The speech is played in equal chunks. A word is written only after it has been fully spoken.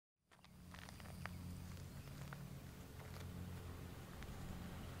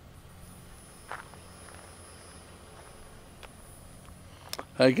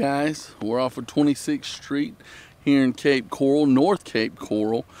Hey guys, we're off of 26th Street here in Cape Coral, North Cape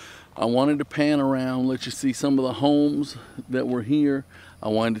Coral. I wanted to pan around, let you see some of the homes that were here. I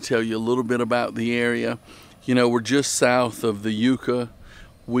wanted to tell you a little bit about the area. You know, we're just south of the Yucca.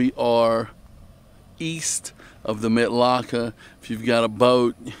 We are east of the Metlaka. If you've got a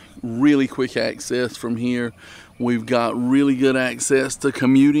boat, really quick access from here. We've got really good access to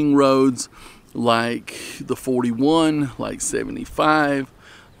commuting roads like the 41, like 75,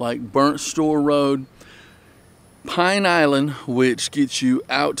 like Burnt Store Road. Pine Island, which gets you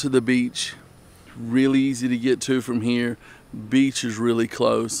out to the beach, really easy to get to from here. Beach is really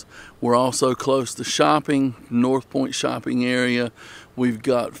close. We're also close to shopping, North Point shopping area. We've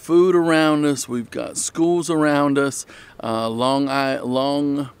got food around us. We've got schools around us. Long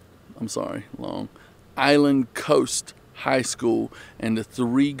Island Coast High School and the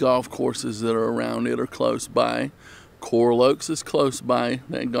 3 golf courses that are around it are close by. Coral Oaks is close by.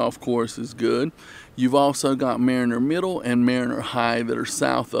 That golf course is good. You've also got Mariner Middle and Mariner High that are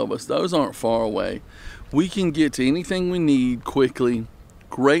south of us. Those aren't far away. We can get to anything we need quickly.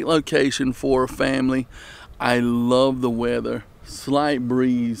 Great location for a family. I love the weather. Slight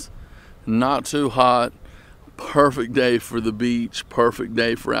breeze, not too hot. Perfect day for the beach. Perfect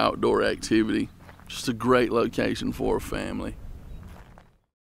day for outdoor activity. Just a great location for a family.